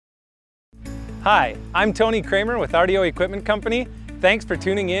Hi, I'm Tony Kramer with RDO Equipment Company. Thanks for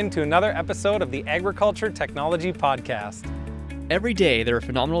tuning in to another episode of the Agriculture Technology Podcast. Every day, there are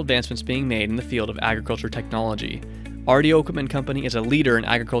phenomenal advancements being made in the field of agriculture technology. RDO Equipment Company is a leader in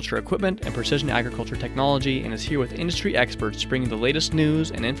agriculture equipment and precision agriculture technology and is here with industry experts bringing the latest news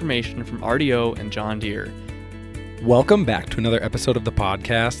and information from RDO and John Deere. Welcome back to another episode of the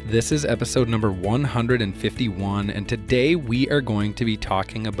podcast. This is episode number 151, and today we are going to be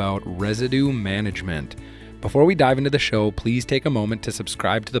talking about residue management. Before we dive into the show, please take a moment to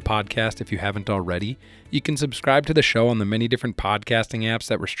subscribe to the podcast if you haven't already. You can subscribe to the show on the many different podcasting apps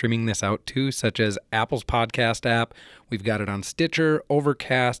that we're streaming this out to, such as Apple's podcast app. We've got it on Stitcher,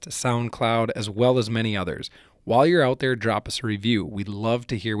 Overcast, SoundCloud, as well as many others. While you're out there, drop us a review. We'd love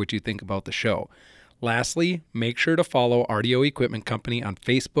to hear what you think about the show. Lastly, make sure to follow RDO Equipment Company on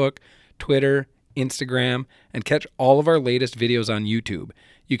Facebook, Twitter, Instagram, and catch all of our latest videos on YouTube.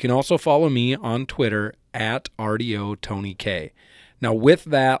 You can also follow me on Twitter at RDO Tony K. Now with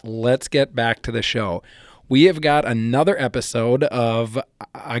that, let's get back to the show. We have got another episode of,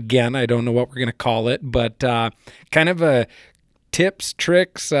 again, I don't know what we're going to call it, but kind of a tips,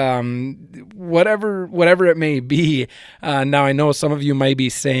 tricks, whatever it may be. Now I know some of you might be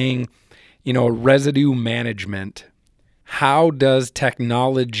saying, residue management. How does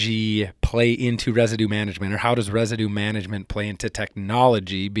technology play into residue management, or how does residue management play into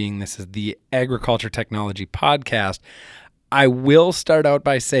technology, being this is the Agriculture Technology Podcast? I will start out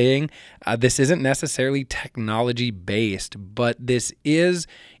by saying this isn't necessarily technology-based, but this is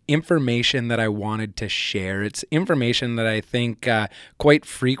information that I wanted to share. It's information that I think quite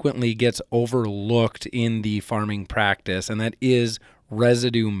frequently gets overlooked in the farming practice, and that is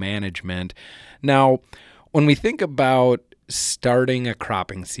residue management. Now, when we think about starting a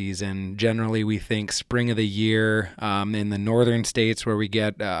cropping season, generally we think spring of the year. In the northern states where we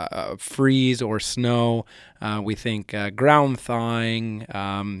get freeze or snow, we think ground thawing,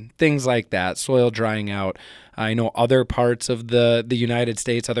 things like that, soil drying out. I know other parts of the United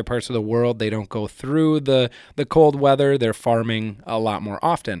States, other parts of the world, they don't go through the cold weather. They're farming a lot more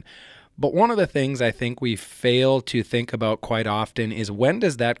often. But one of the things I think we fail to think about quite often is, when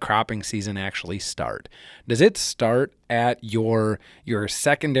does that cropping season actually start? Does it start at your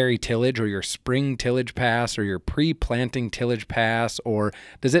secondary tillage or your spring tillage pass or your pre-planting tillage pass, or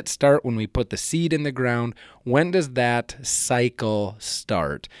does it start when we put the seed in the ground? When does that cycle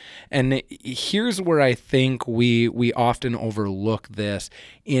start? And here's where I think we often overlook this.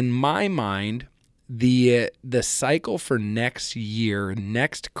 In my mind, the cycle for next year,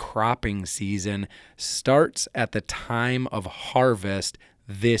 next cropping season, starts at the time of harvest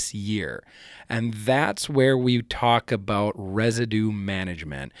this year. And that's where we talk about residue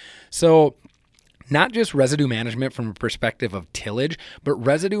management. So not just residue management from a perspective of tillage, but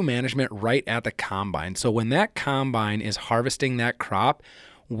residue management right at the combine. So when that combine is harvesting that crop,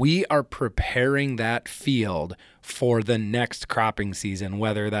 we are preparing that field for the next cropping season,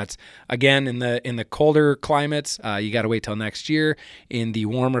 whether that's, again, in the colder climates, you got to wait till next year. In the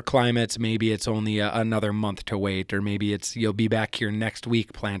warmer climates, maybe it's only another month to wait, or maybe you'll be back here next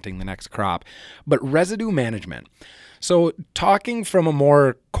week planting the next crop. But residue management. So talking from a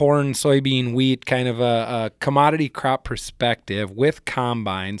more corn, soybean, wheat, kind of a commodity crop perspective with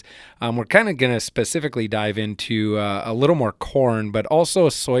combines, we're kind of going to specifically dive into a little more corn, but also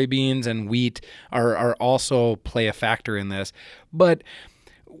soybeans and wheat are also play a factor in this. But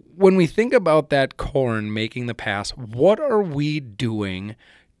when we think about that corn making the pass, what are we doing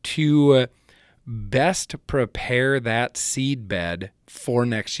to best prepare that seed bed for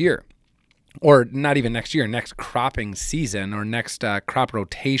next year? Or not even next year, next cropping season or next crop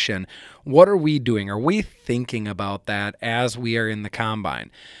rotation. What are we doing? Are we thinking about that as we are in the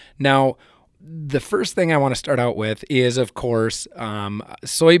combine? Now, the first thing I want to start out with is, of course,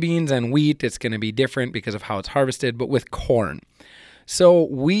 soybeans and wheat. It's going to be different because of how it's harvested, but with corn. So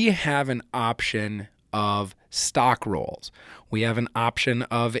we have an option of stock rolls. We have an option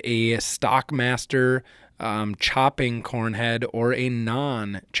of a Stockmaster chopping corn head or a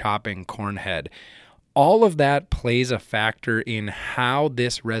non-chopping corn head. All of that plays a factor in how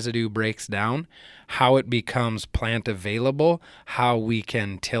this residue breaks down, how it becomes plant available, how we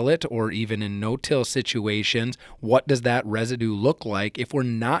can till it, or even in no-till situations, what does that residue look like if we're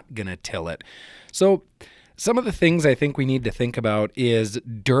not going to till it? So some of the things I think we need to think about is,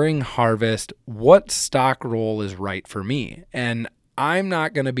 during harvest, what stock roll is right for me? And I'm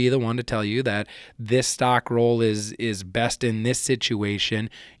not going to be the one to tell you that this stock roll is best in this situation.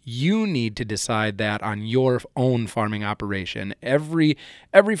 You need to decide that on your own farming operation. Every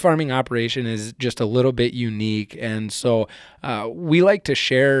farming operation is just a little bit unique, and so we like to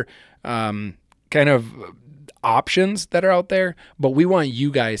share kind of options that are out there, but we want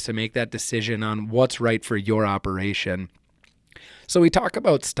you guys to make that decision on what's right for your operation. So we talk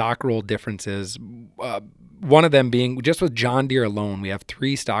about stock roll differences. One of them being just with John Deere alone, we have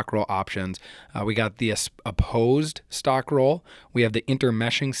 3 stock roll options. We got the opposed stock roll, we have the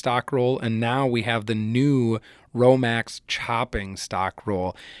intermeshing stock roll, and now we have the new Romax chopping stock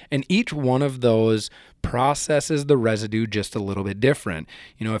roll. And each one of those processes the residue just a little bit different.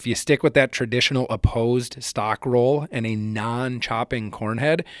 You know, if you stick with that traditional opposed stock roll and a non-chopping corn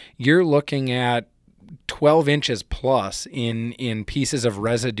head, you're looking at 12 inches plus in pieces of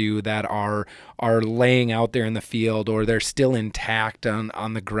residue that are laying out there in the field, or they're still intact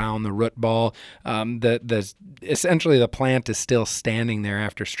on the ground, the root ball. Essentially the plant is still standing there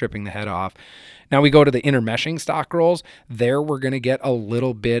after stripping the head off. Now we go to the intermeshing stock rolls. There we're going to get a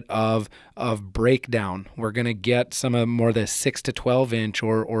little bit of breakdown. We're going to get some of more the 6 to 12 inch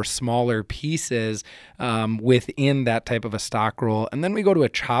or smaller pieces within that type of a stock roll. And then we go to a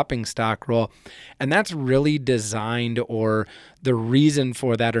chopping stock roll, and that's really designed, or the reason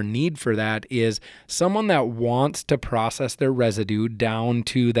for that or need for that is someone that wants to process their residue down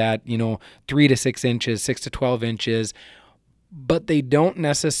to that, 3 to 6 inches, 6 to 12 inches, but they don't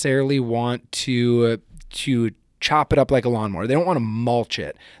necessarily want to chop it up like a lawnmower. They don't want to mulch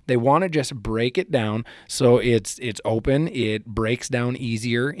it. They want to just break it down so it's open. It breaks down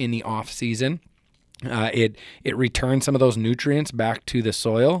easier in the off season. It returns some of those nutrients back to the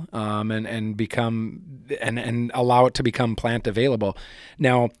soil and become and allow it to become plant available.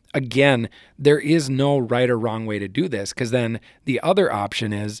 Now, again, there is no right or wrong way to do this, because then the other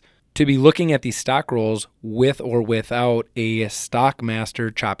option is to be looking at these stock rolls with or without a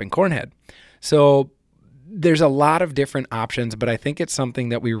Stockmaster chopping corn head. So there's a lot of different options, but I think it's something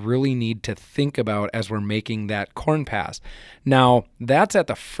that we really need to think about as we're making that corn pass. Now, that's at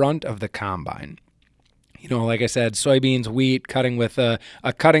the front of the combine. Like I said, soybeans, wheat, cutting with a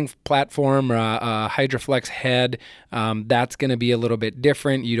cutting platform or a Hydroflex head, that's going to be a little bit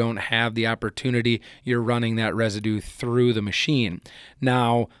different. You don't have the opportunity. You're running that residue through the machine.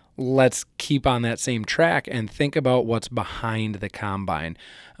 Now, let's keep on that same track and think about what's behind the combine.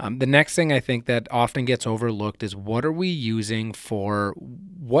 The next thing I think that often gets overlooked is what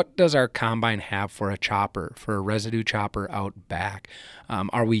does our combine have for a chopper, for a residue chopper out back?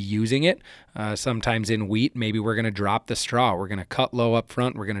 Are we using it? Sometimes in wheat, maybe we're going to drop the straw. We're going to cut low up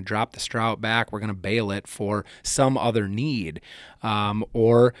front. We're going to drop the straw out back. We're going to bale it for some other need.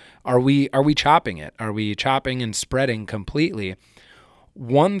 Or are we chopping it? Are we chopping and spreading completely?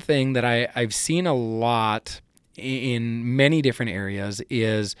 One thing that I've seen a lot in many different areas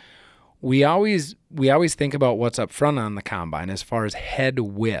is we always think about what's up front on the combine as far as head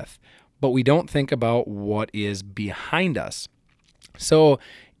width, but we don't think about what is behind us. So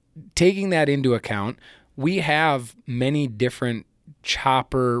taking that into account, we have many different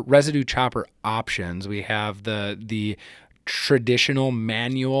residue chopper options. We have the traditional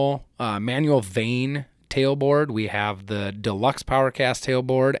manual vane tailboard, we have the deluxe PowerCast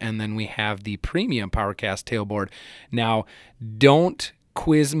tailboard, and then we have the premium PowerCast tailboard. Now, don't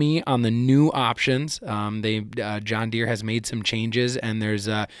quiz me on the new options. John Deere has made some changes, and there's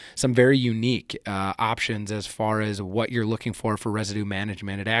some very unique options as far as what you're looking for residue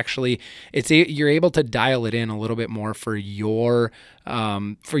management. You're able to dial it in a little bit more for your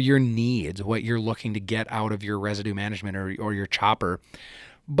needs, what you're looking to get out of your residue management or your chopper.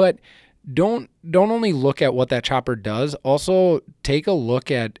 But don't only look at what that chopper does. Also take a look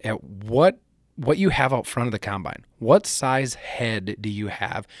at what you have out front of the combine. What size head do you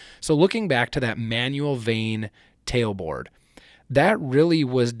have? So looking back to that manual vane tailboard, that really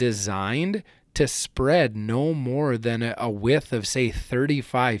was designed to spread no more than a width of, say,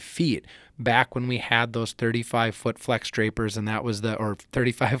 35 feet. Back when we had those 35-foot flex drapers, and that was or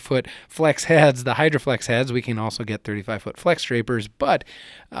 35-foot flex heads, the Hydroflex heads. We can also get 35-foot flex drapers, but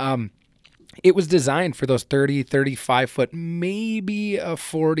it was designed for those 30, 35-foot, maybe a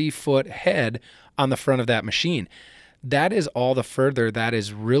 40-foot head on the front of that machine. That is all the further that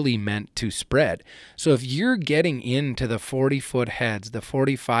is really meant to spread. So if you're getting into the 40-foot heads, the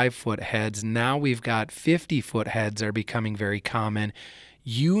 45-foot heads, now we've got 50-foot heads are becoming very common.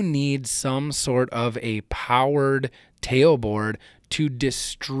 You need some sort of a powered tailboard to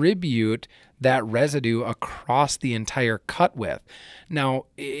distribute that residue across the entire cut width. Now,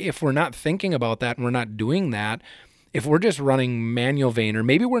 if we're not thinking about that and we're not doing that, if we're just running manual vane, or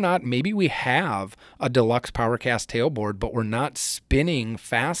maybe we have a deluxe PowerCast tailboard, but we're not spinning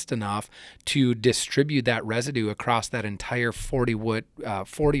fast enough to distribute that residue across that entire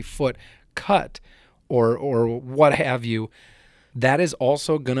 40-foot cut or what have you, that is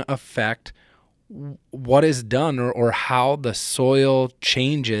also going to affect what is done or how the soil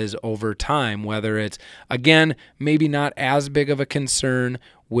changes over time, whether it's, again, maybe not as big of a concern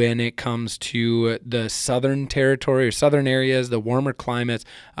when it comes to the southern territory or southern areas, the warmer climates.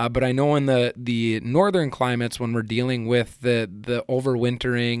 But I know in the northern climates, when we're dealing with the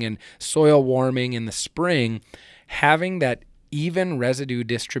overwintering and soil warming in the spring, having that even residue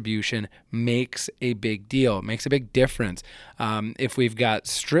distribution makes a big deal. It makes a big difference. If we've got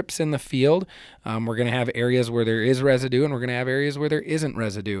strips in the field, we're going to have areas where there is residue, and we're going to have areas where there isn't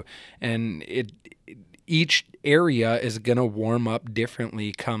residue. And each area is going to warm up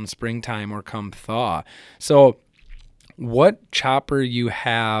differently come springtime or come thaw. So what chopper you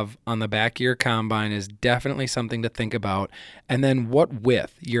have on the back of your combine is definitely something to think about. And then what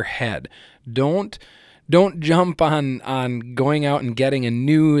width, your head. Don't jump on going out and getting a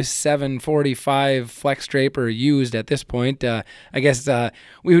new 745 flex draper used at this point. I guess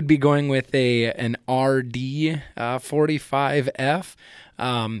we would be going with an RD 45F.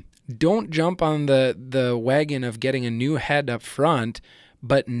 Don't jump on the wagon of getting a new head up front,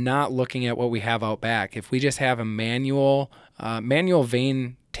 but not looking at what we have out back. If we just have a manual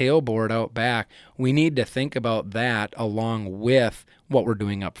vane tailboard out back, we need to think about that along with what we're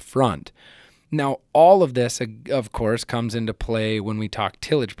doing up front. Now, all of this, of course, comes into play when we talk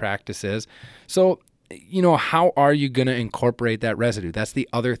tillage practices. So, how are you going to incorporate that residue? That's the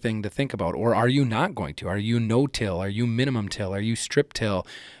other thing to think about. Or are you not going to? Are you no-till? Are you minimum till? Are you strip till?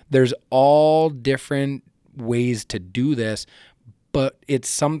 There's all different ways to do this, but it's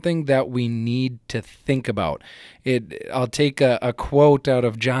something that we need to think about. I'll take a quote out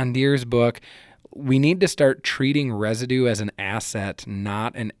of John Deere's book. We need to start treating residue as an asset,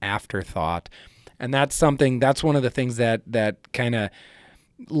 not an afterthought. And that's one of the things that kind of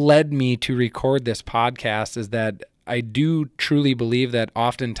led me to record this podcast, is that I do truly believe that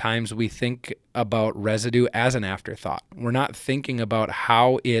oftentimes we think about residue as an afterthought. We're not thinking about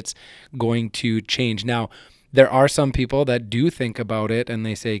how it's going to change. Now, there are some people that do think about it and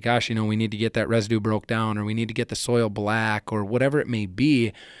they say, gosh, we need to get that residue broke down, or we need to get the soil black, or whatever it may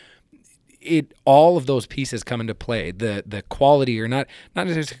be. All of those pieces come into play. The quality, or not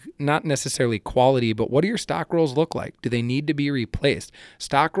necessarily quality, but what do your stock rolls look like? Do they need to be replaced?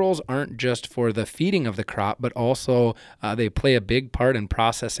 Stock rolls aren't just for the feeding of the crop, but also they play a big part in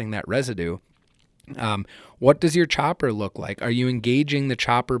processing that residue. What does your chopper look like? Are you engaging the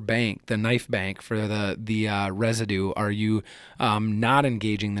chopper bank, the knife bank for the residue? Are you not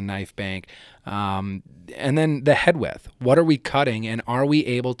engaging the knife bank? And then the head width. What are we cutting, and are we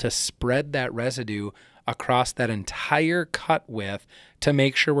able to spread that residue across that entire cut width to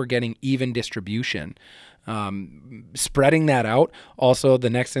make sure we're getting even distribution? Spreading that out. Also, the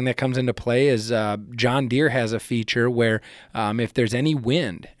next thing that comes into play is John Deere has a feature where if there's any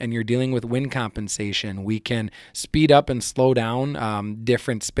wind and you're dealing with wind compensation, we can speed up and slow down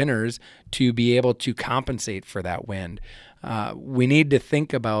different spinners to be able to compensate for that wind. We need to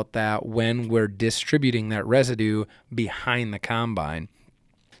think about that when we're distributing that residue behind the combine.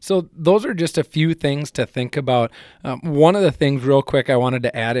 So those are just a few things to think about. One of the things real quick I wanted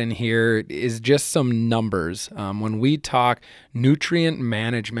to add in here is just some numbers. When we talk nutrient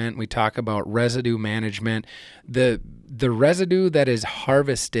management, we talk about residue management, the residue that is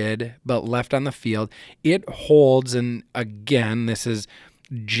harvested but left on the field, it holds, and again, this is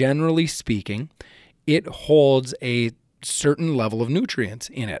generally speaking, it holds a certain level of nutrients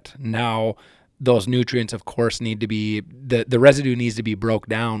in it. Now, those nutrients, of course, need to be, the residue needs to be broke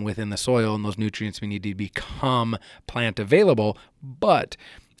down within the soil, and those nutrients need to become plant available. But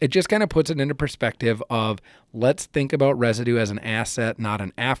it just kind of puts it into perspective of, let's think about residue as an asset, not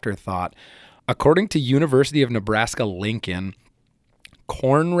an afterthought. According to University of Nebraska-Lincoln,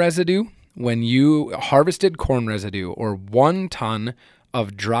 corn residue, when you harvested corn residue, or 1 ton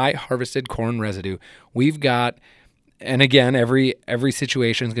of dry harvested corn residue, we've got, and again, every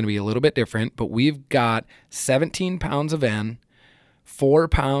situation is going to be a little bit different, but we've got 17 pounds of N, 4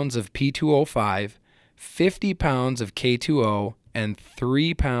 pounds of P2O5, 50 pounds of K2O, and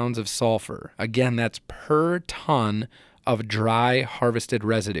 3 pounds of sulfur. Again, that's per ton of dry harvested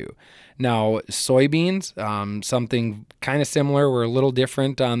residue. Now, soybeans, something kind of similar. We're a little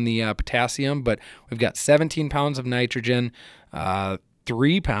different on the potassium, but we've got 17 pounds of nitrogen,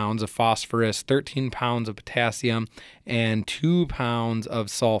 3 pounds of phosphorus, 13 pounds of potassium, and 2 pounds of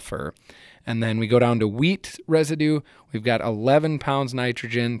sulfur. And then we go down to wheat residue. We've got 11 pounds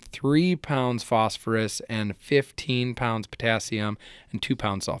nitrogen, 3 pounds phosphorus, and 15 pounds potassium, and 2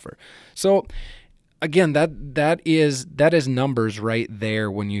 pounds sulfur. So again, that is numbers right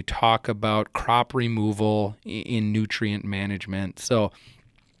there when you talk about crop removal in nutrient management. So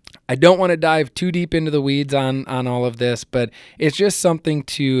I don't want to dive too deep into the weeds on all of this, but it's just something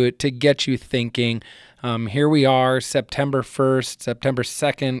to get you thinking. Here we are, September 1st, September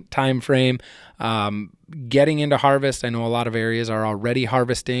 2nd timeframe, getting into harvest. I know a lot of areas are already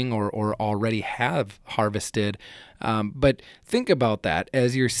harvesting or already have harvested. But think about that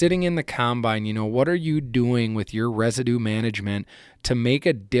as you're sitting in the combine. What are you doing with your residue management to make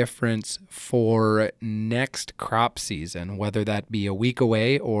a difference for next crop season, whether that be a week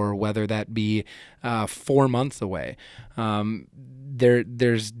away or whether that be 4 months away?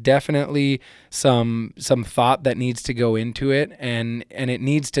 There's definitely some thought that needs to go into it, and it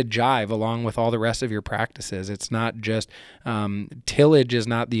needs to jive along with all the rest of your practices. It's not just tillage is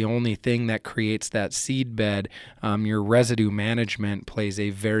not the only thing that creates that seed bed. Your residue management plays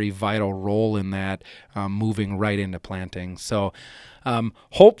a very vital role in that, moving right into planting. So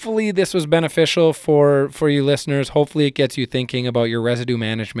hopefully this was beneficial for you listeners. Hopefully it gets you thinking about your residue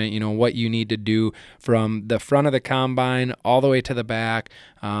management, what you need to do from the front of the combine all the way to the back,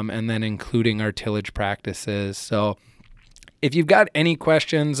 and then including our tillage practices. So if you've got any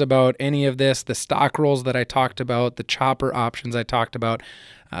questions about any of this, the stock rolls that I talked about, the chopper options I talked about,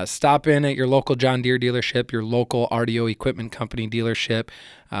 stop in at your local John Deere dealership, your local RDO Equipment Company dealership.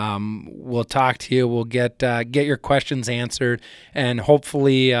 We'll talk to you. We'll get your questions answered, and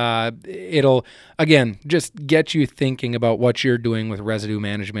hopefully it'll, again, just get you thinking about what you're doing with residue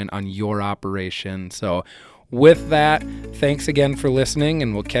management on your operation. So with that, thanks again for listening,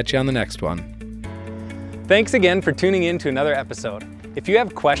 and we'll catch you on the next one. Thanks again for tuning in to another episode. If you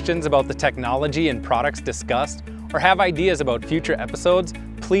have questions about the technology and products discussed, or have ideas about future episodes,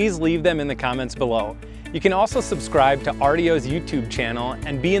 please leave them in the comments below. You can also subscribe to RDO's YouTube channel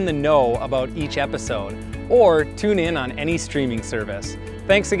and be in the know about each episode, or tune in on any streaming service.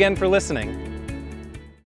 Thanks again for listening.